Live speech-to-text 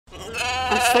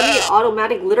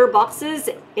semi-automatic litter boxes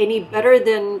any better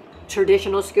than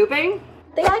traditional scooping?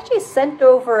 They actually sent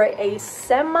over a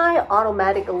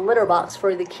semi-automatic litter box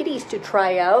for the kitties to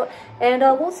try out, and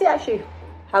we'll see actually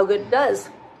how good it does.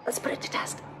 Let's put it to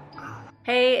test.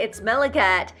 Hey, it's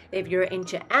MeloCat. If you're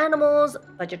into animals,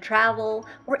 budget travel,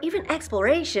 or even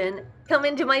exploration, come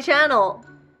into my channel.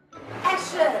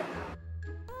 Action!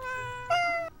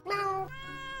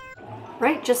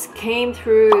 Right, just came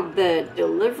through the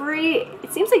delivery.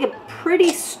 It seems like a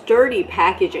pretty sturdy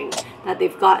packaging that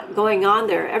they've got going on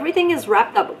there. Everything is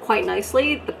wrapped up quite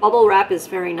nicely. The bubble wrap is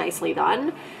very nicely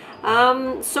done.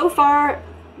 So far,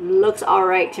 looks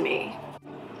alright to me.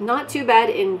 Not too bad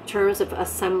in terms of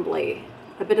assembly.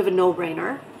 A bit of a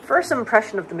no-brainer. First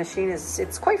impression of the machine is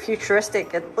it's quite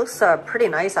futuristic. It looks pretty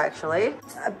nice actually.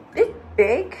 It's a bit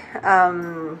big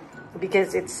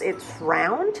because it's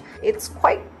round. It's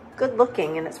quite good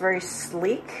looking and it's very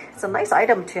sleek. It's a nice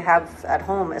item to have at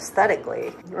home aesthetically.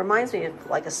 It reminds me of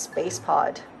like a space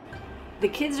pod. The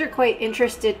kids are quite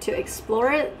interested to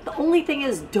explore it. The only thing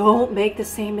is, don't make the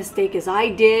same mistake as I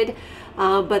did.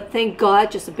 But thank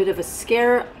God, just a bit of a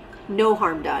scare, no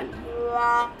harm done.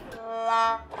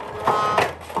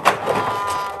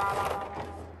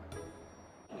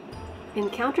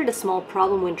 Encountered a small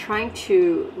problem when trying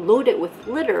to load it with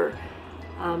litter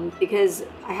because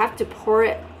I have to pour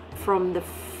it from the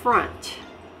front.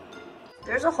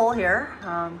 There's a hole here.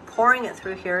 Pouring it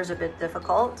through here is a bit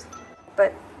difficult,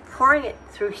 but pouring it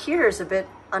through here is a bit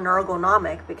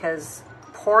unergonomic because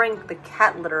pouring the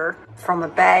cat litter from a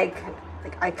bag,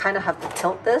 like I kind of have to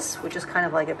tilt this, which is kind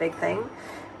of like a big thing.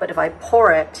 But if I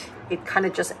pour it, it kind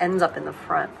of just ends up in the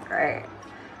front, right?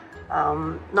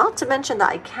 Not to mention that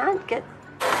I can't get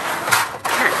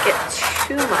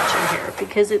too much in here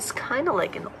because it's kind of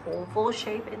like an oval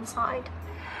shape inside.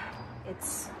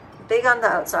 It's big on the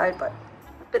outside, but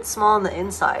a bit small on the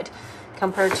inside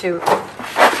compared to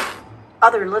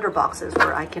other litter boxes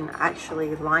where I can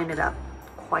actually line it up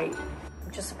quite.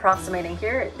 Just approximating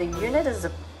here, the unit is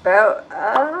about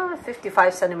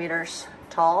 55 centimeters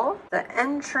tall. The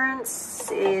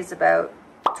entrance is about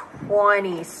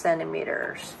 20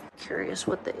 centimeters. Curious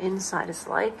what the inside is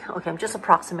like. Okay, I'm just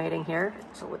approximating here.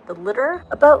 So with the litter,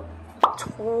 about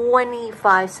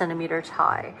 25 centimeters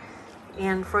high.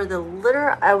 And for the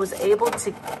litter, I was able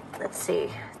to, let's see,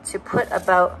 to put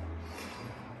about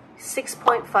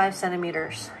 6.5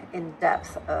 centimeters in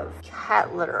depth of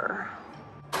cat litter.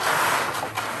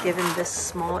 Given this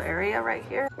small area right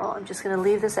here. Well, I'm just gonna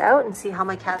leave this out and see how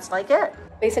my cats like it.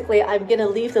 Basically, I'm gonna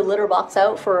leave the litter box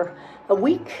out for a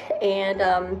week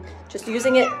and just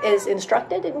using it as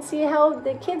instructed and see how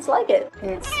the kids like it.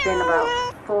 It's been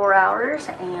about 4 hours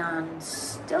and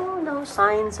still no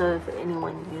signs of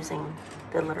anyone using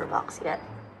the litter box yet.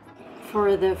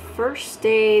 For the first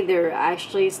day, they're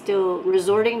actually still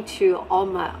resorting to all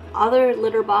my other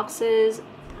litter boxes.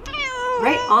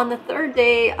 Right on the third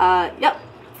day, yep,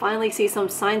 finally see some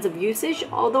signs of usage,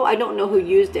 although I don't know who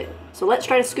used it. So let's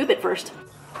try to scoop it first.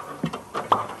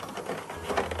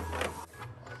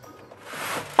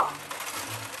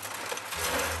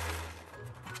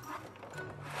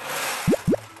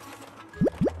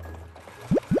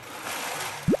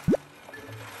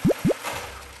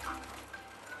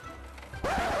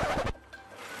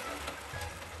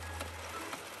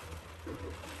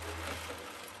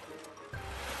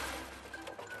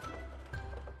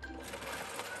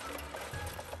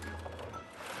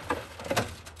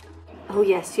 Oh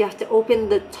yes, you have to open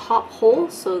the top hole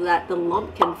so that the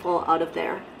lump can fall out of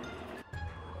there.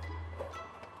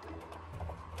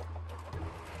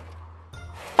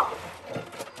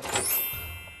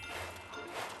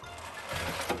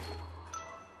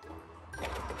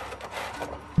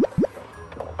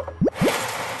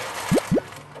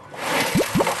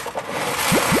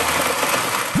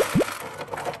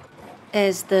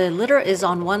 As the litter is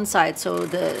on one side, so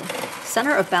the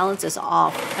center of balance is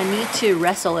off, I need to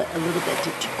wrestle it a little bit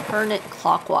to turn it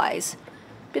clockwise.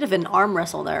 Bit of an arm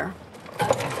wrestle there.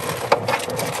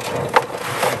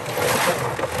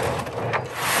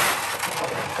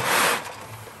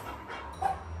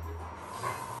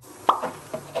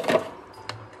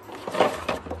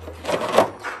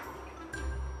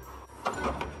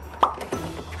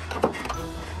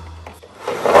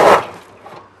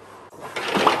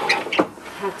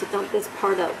 Have to dump this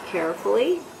part out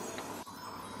carefully.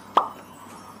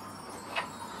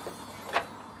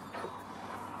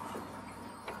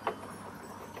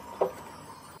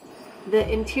 The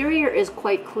interior is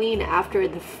quite clean after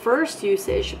the first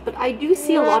usage, but I do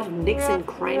see a lot of nicks and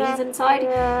crannies inside,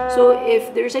 so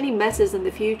if there's any messes in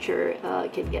the future,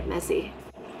 it can get messy.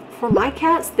 For my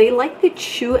cats, they like to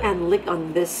chew and lick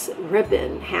on this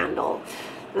ribbon handle.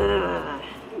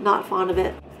 Not fond of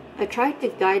it. I tried to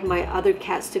guide my other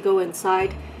cats to go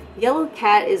inside. Yellow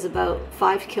cat is about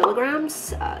 5 kilograms,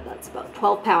 that's about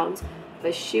 12 pounds,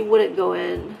 but she wouldn't go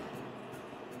in.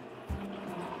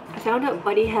 I found out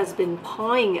Buddy has been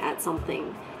pawing at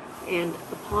something, and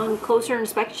upon closer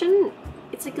inspection,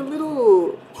 it's like a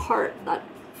little part that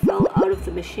fell out of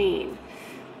the machine.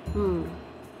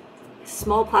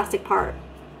 Small plastic part.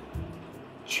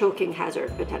 Choking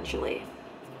hazard, potentially.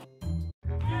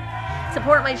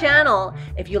 Support my channel.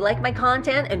 If you like my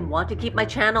content and want to keep my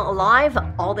channel alive,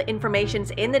 all the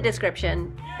information's in the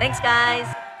description. Thanks,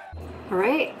 guys. All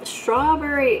right,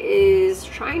 Strawberry is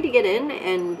trying to get in,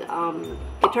 and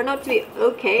it turned out to be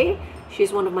okay.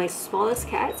 She's one of my smallest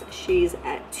cats. She's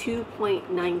at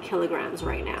 2.9 kilograms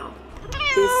right now.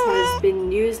 This has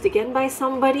been used again by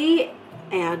somebody,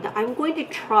 and I'm going to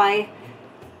try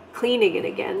cleaning it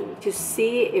again to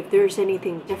see if there's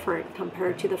anything different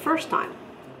compared to the first time.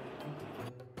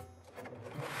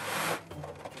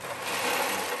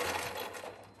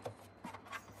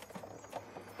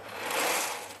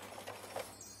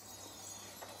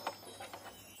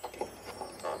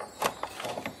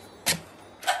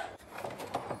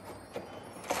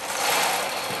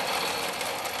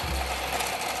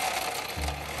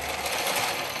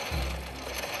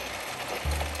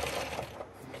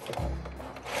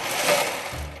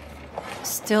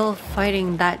 Still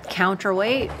fighting that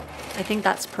counterweight. I think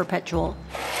that's perpetual.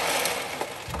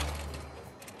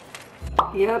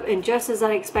 Yep, and just as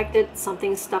I expected,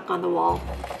 something stuck on the wall.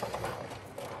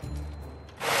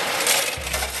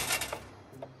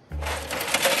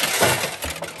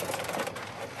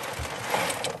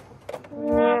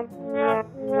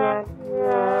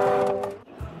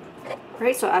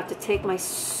 Right, so I have to take my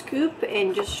scoop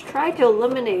and just try to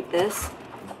eliminate this.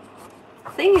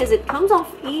 Thing is, it comes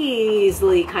off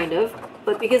easily, kind of,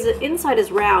 but because the inside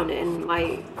is round and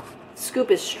my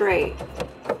scoop is straight,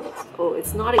 oh,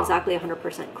 it's not exactly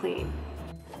 100% clean.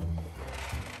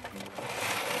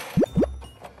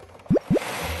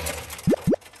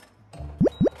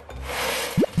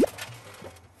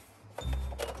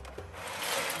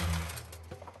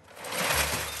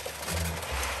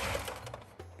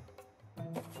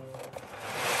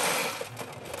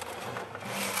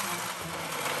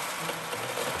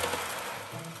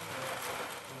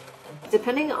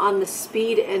 Depending on the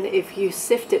speed and if you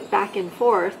sift it back and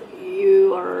forth,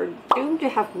 you are doomed to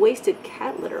have wasted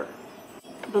cat litter.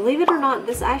 Believe it or not,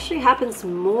 this actually happens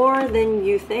more than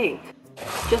you think.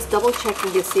 Just double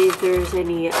checking to see if there's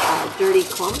any dirty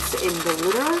clumps in the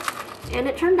litter, and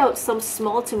it turned out some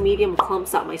small to medium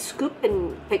clumps that my scoop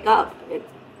didn't pick up.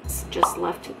 It's just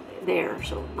left there,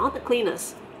 so not the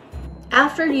cleanest.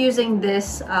 After using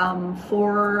this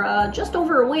for just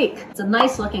over a week, it's a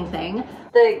nice looking thing.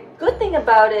 The good thing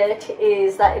about it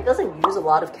is that it doesn't use a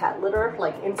lot of cat litter,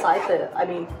 like inside the, I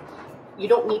mean, you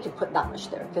don't need to put that much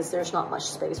there because there's not much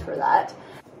space for that.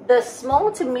 The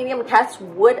small to medium cats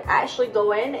would actually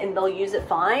go in and they'll use it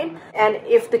fine. And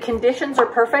if the conditions are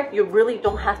perfect, you really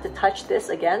don't have to touch this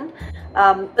again.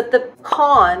 But the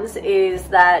cons is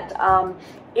that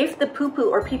if the poo-poo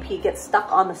or pee-pee gets stuck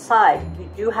on the side, you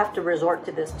do have to resort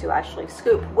to this to actually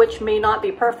scoop, which may not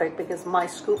be perfect because my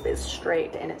scoop is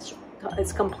straight and it's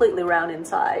completely round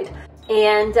inside.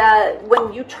 And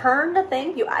when you turn the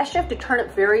thing, you actually have to turn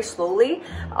it very slowly.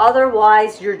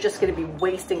 Otherwise, you're just going to be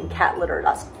wasting cat litter.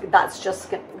 That's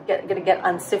just going to get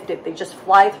unsifted. They just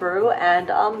fly through and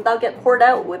they'll get poured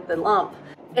out with the lump.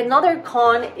 Another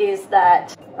con is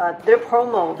that their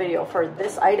promo video for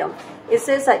this item, it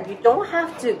says that you don't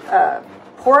have to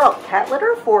pour out cat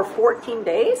litter for 14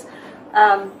 days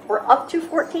or up to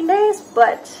 14 days,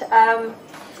 but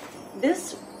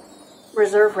this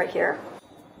reserve right here,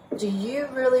 do you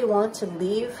really want to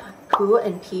leave poo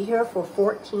and pee here for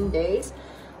 14 days?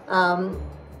 I'm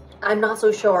not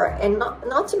so sure. And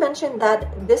not to mention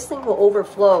that this thing will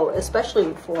overflow,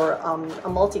 especially for a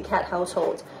multi-cat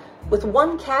household. With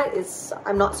one cat,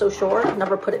 I'm not so sure. I've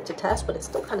never put it to test, but it's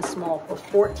still kind of small for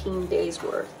 14 days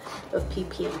worth of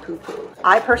pee-pee and poo-poo.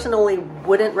 I personally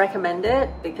wouldn't recommend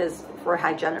it because for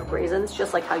hygienic reasons,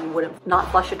 just like how you wouldn't not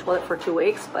flush a toilet for 2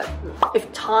 weeks. But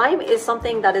if time is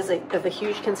something that is of a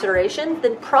huge consideration,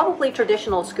 then probably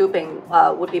traditional scooping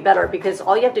would be better because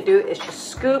all you have to do is just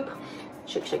scoop,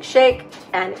 shake, shake, shake,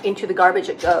 and into the garbage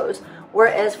it goes.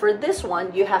 Whereas for this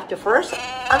one, you have to first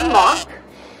unlock,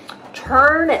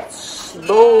 turn it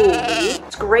slowly,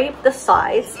 scrape the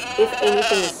sides if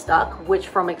anything is stuck, which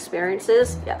from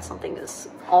experiences, yeah, something is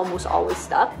almost always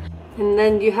stuck. And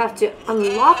then you have to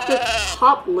unlock the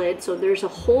top lid so there's a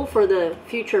hole for the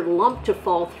future lump to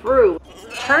fall through.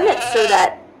 Turn it so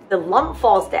that the lump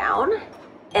falls down,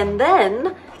 and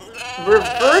then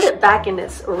revert it back in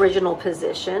its original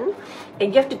position.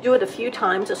 And you have to do it a few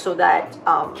times so that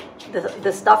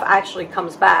the stuff actually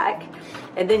comes back.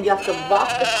 And then you have to lock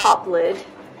the top lid,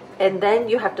 and then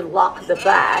you have to lock the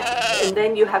back, and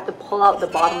then you have to pull out the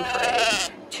bottom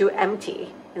tray to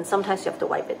empty. And sometimes you have to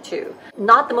wipe it too.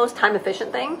 Not the most time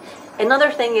efficient thing.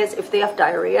 Another thing is if they have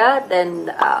diarrhea,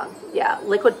 then yeah,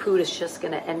 liquid poo is just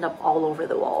gonna end up all over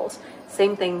the walls.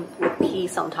 Same thing with pee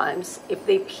sometimes. If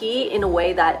they pee in a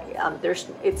way that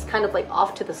it's kind of like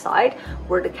off to the side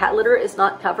where the cat litter is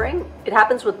not covering, it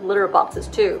happens with litter boxes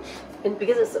too. And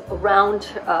because it's a round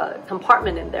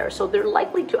compartment in there, so they're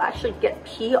likely to actually get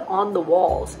pee on the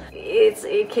walls.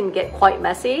 It can get quite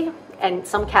messy, and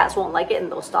some cats won't like it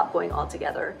and they'll stop going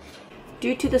altogether.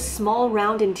 Due to the small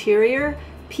round interior,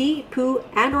 pee, poo,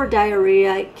 and or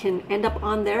diarrhea can end up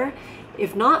on there.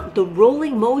 If not, the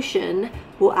rolling motion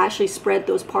will actually spread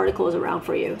those particles around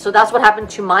for you. So that's what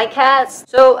happened to my cats.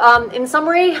 So in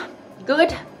summary,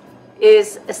 good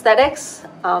is aesthetics,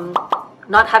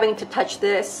 not having to touch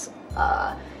this,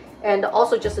 and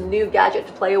also just a new gadget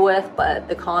to play with, but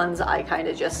the cons, I kind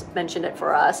of just mentioned it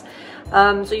for us.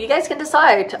 So you guys can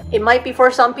decide. It might be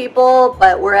for some people,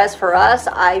 but whereas for us,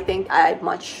 I think I'd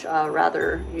much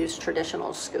rather use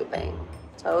traditional scooping.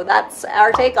 So that's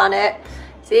our take on it.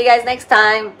 See you guys next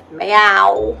time.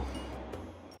 Meow.